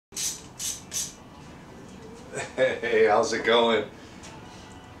Hey, how's it going?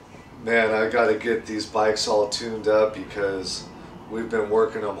 Man, I gotta get these bikes all tuned up because we've been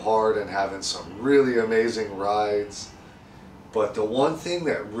working them hard and having some really amazing rides. But the one thing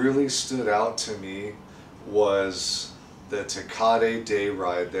that really stood out to me was the Tecate day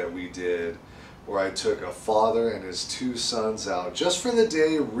ride that we did, where I took a father and his two sons out just for the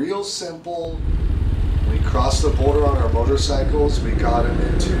day, real simple. We crossed the border on our motorcycles, we got them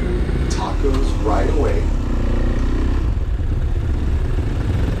into tacos right away.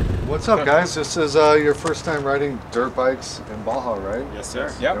 What's up, guys? This is your first time riding dirt bikes in Baja, right? Yes,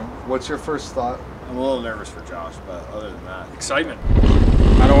 sir. Yep. What's your first thought? I'm a little nervous for Josh, but other than that, Excitement.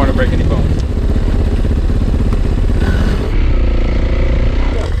 I don't want to break any bones.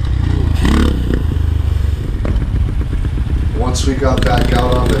 Once we got back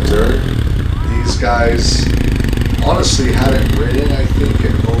out on the dirt, these guys honestly hadn't ridden, I think,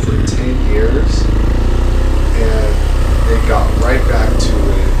 in over 10 years, and they got right back to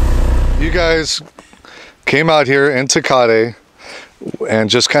it. You guys came out here in Tecate and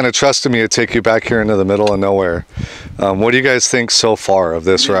just kind of trusted me to take you back here into the middle of nowhere. What do you guys think so far of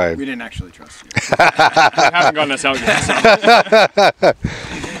this ride? we didn't actually trust you. We haven't gotten us out yet. So.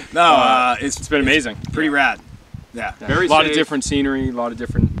 No, it's been amazing. pretty rad. Yeah, Very a lot of different scenery, a lot of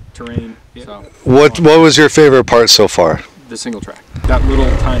different terrain. Yeah. So What was your favorite part so far? the single track, that little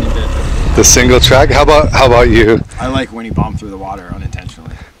tiny bit. The single track? How about you? I like when he bombed through the water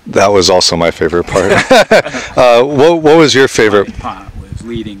unintentionally. That was also my favorite part. What was your favorite? Pot was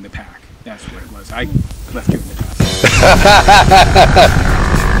leading the pack. That's what it was. I left you in the dust.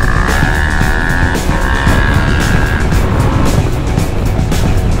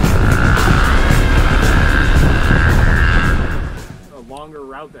 A longer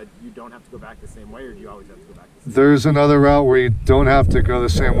route that you don't have to go back the same way, or do you always have to go back the same way? There's another route where you don't have to go the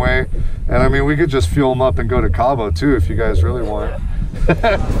same way. And I mean, we could just fuel them up and go to Cabo too if you guys really want.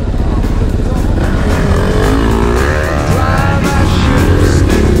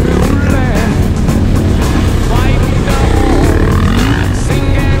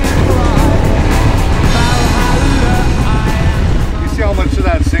 How much of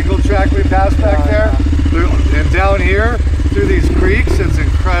that single track we passed back there, and down here through these creeks, it's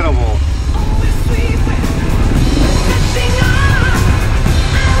incredible.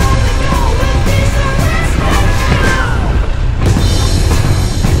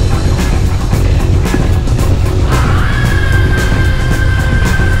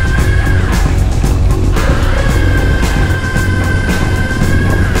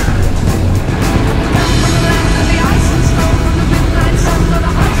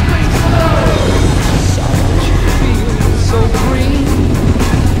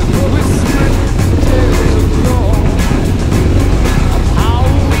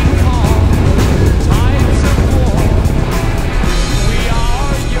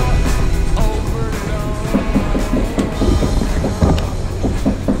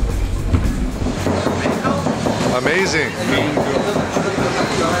 Amazing.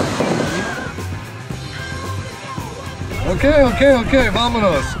 Okay,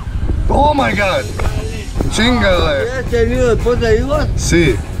 vámonos. Oh my God. Chingale. ¿Ya te vio después de Igor?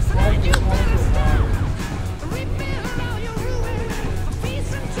 Sí.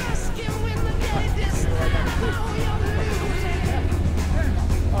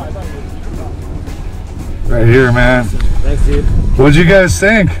 Right here, man. Thanks, dude. What'd you guys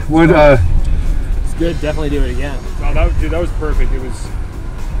think? It's good. Definitely do it again. No, that was perfect. It was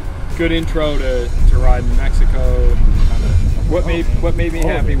good intro to ride in Mexico. And kind of what made me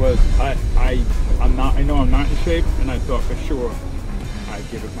happy was I know I'm not in shape, and I thought for sure I'd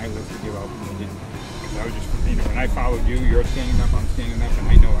give it my lift to give out, and I didn't. Because I was just, when I followed you, you're standing up, I'm standing up, and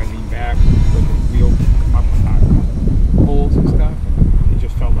I know I lean back, let the wheel come up with holes and stuff. It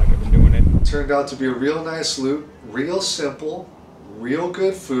just felt like I've been doing it. Turned out to be a real nice loop, real simple, real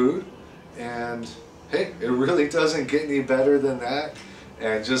good food, and hey, it really doesn't get any better than that.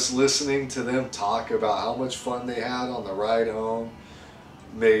 And just listening to them talk about how much fun they had on the ride home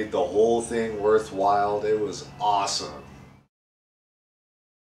made the whole thing worthwhile. It was awesome.